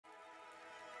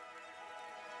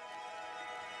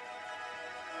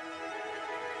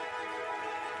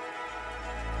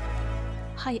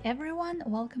Hi everyone,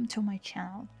 welcome to my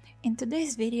channel. In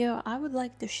today's video, I would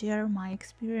like to share my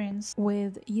experience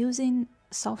with using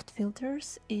soft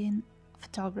filters in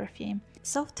photography.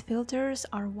 Soft filters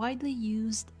are widely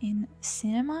used in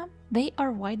cinema. They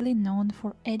are widely known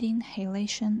for adding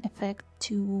halation effect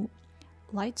to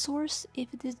light source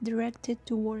if it is directed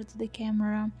towards the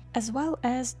camera, as well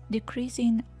as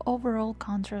decreasing overall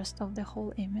contrast of the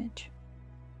whole image.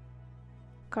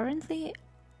 Currently,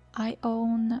 I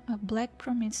own a black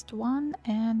promist 1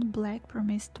 and black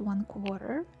promist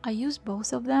 1/4. I use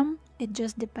both of them, it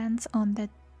just depends on the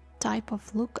type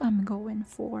of look I'm going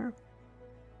for.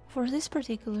 For this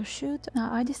particular shoot,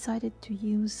 I decided to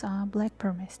use black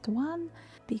promist 1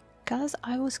 because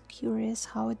I was curious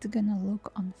how it's gonna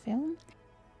look on film.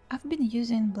 I've been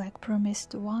using black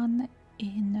promist 1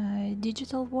 in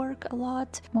digital work a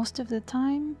lot. Most of the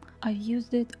time I've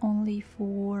used it only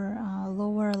for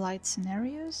lower light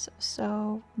scenarios,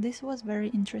 so this was very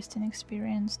interesting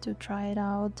experience to try it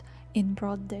out in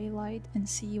broad daylight and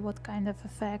see what kind of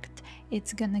effect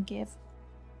it's gonna give.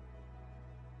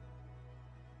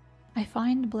 I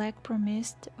find black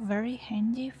promist very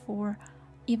handy for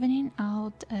evening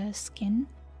out skin.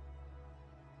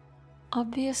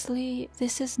 Obviously,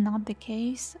 this is not the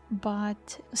case,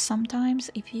 but sometimes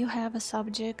if you have a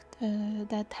subject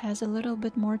that has a little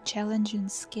bit more challenging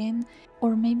skin,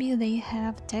 or maybe they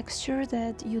have texture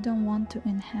that you don't want to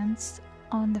enhance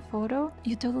on the photo,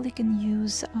 you totally can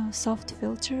use a soft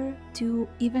filter to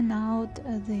even out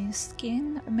the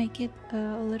skin, make it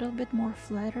a little bit more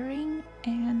flattering,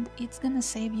 and it's gonna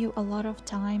save you a lot of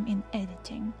time in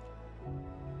editing.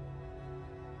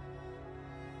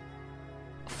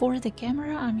 For the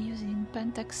camera, I'm using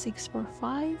Pentax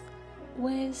 645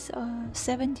 with a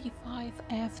 75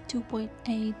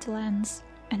 f2.8 lens,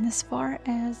 and as far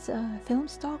as film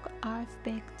stock, I've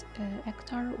picked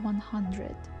Ektar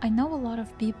 100. I know a lot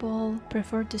of people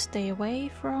prefer to stay away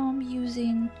from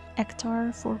using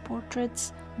Ektar for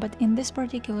portraits, but in this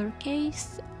particular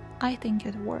case, I think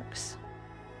it works.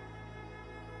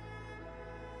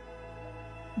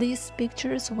 These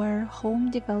pictures were home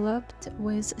developed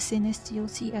with Cinestill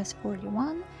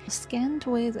CS41, scanned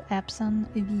with Epson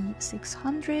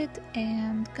V600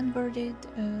 and converted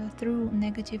through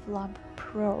Negative Lab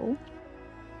Pro.